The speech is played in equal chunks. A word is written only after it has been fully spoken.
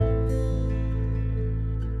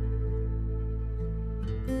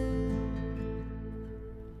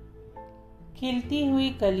खिलती हुई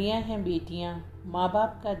कलियां हैं बेटियां, माँ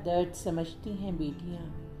बाप का दर्द समझती हैं बेटियां,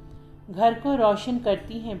 घर को रोशन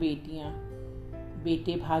करती हैं बेटियां।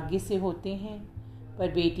 बेटे भाग्य से होते हैं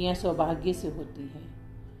पर बेटियां सौभाग्य से होती हैं,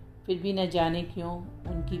 फिर भी न जाने क्यों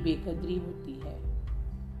उनकी बेकदरी होती है।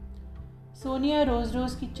 सोनिया रोज़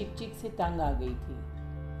रोज़ की चिक चिक से तंग आ गई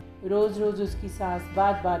थी। रोज़ रोज़ उसकी सास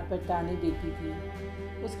बात बात पर ताने देती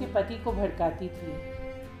थी, उसके पति को भड़काती थी।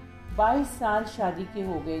 22 साल शादी के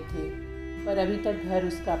हो गए थे पर अभी तक घर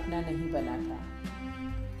उसका अपना नहीं बना था।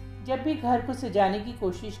 जब भी घर को सजाने की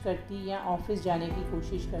कोशिश करती या ऑफिस जाने की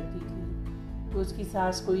कोशिश करती थी तो उसकी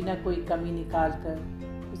सास कोई ना कोई कमी निकाल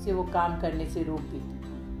कर उसे वो काम करने से रोक देती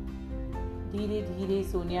थी। धीरे धीरे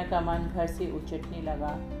सोनिया का मन घर से उचटने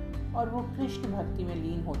लगा और वो कृष्ण भक्ति में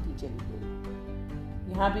लीन होती चली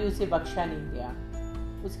गई। यहाँ भी उसे बख्शा नहीं गया,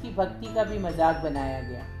 उसकी भक्ति का भी मजाक बनाया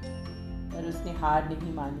गया, पर उसने हार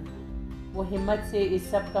नहीं मानी। वो हिम्मत से इस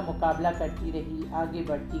सब का मुकाबला करती रही, आगे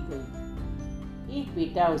बढ़ती गई। एक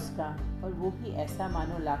बेटा उसका, और वो भी ऐसा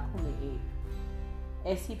मानो लाखों में एक।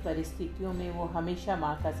 ऐसी परिस्थितियों में वो हमेशा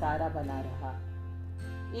माँ का सहारा बना रहा।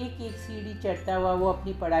 एक एक सीढ़ी चढ़ता हुआ वो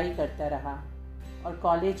अपनी पढ़ाई करता रहा और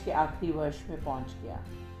कॉलेज के आखिरी वर्ष में पहुँच गया।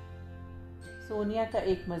 सोनिया का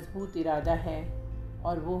एक मजबूत इरादा है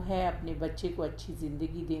और वो है अपने बच्चे को अच्छी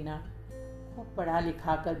ज़िंदगी देना, खूब पढ़ा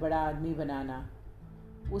लिखा कर बड़ा आदमी बनाना।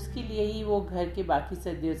 उसके लिए ही वो घर के बाकी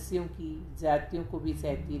सदस्यों की ज़्यादतियों को भी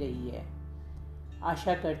सहती रही है।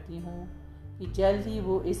 आशा करती हूँ कि जल्द ही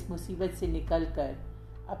वो इस मुसीबत से निकलकर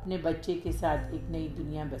अपने बच्चे के साथ एक नई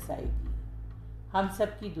दुनिया बसाएगी। हम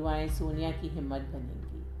सब की दुआएं सोनिया की हिम्मत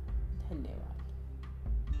बनेंगी। धन्यवाद।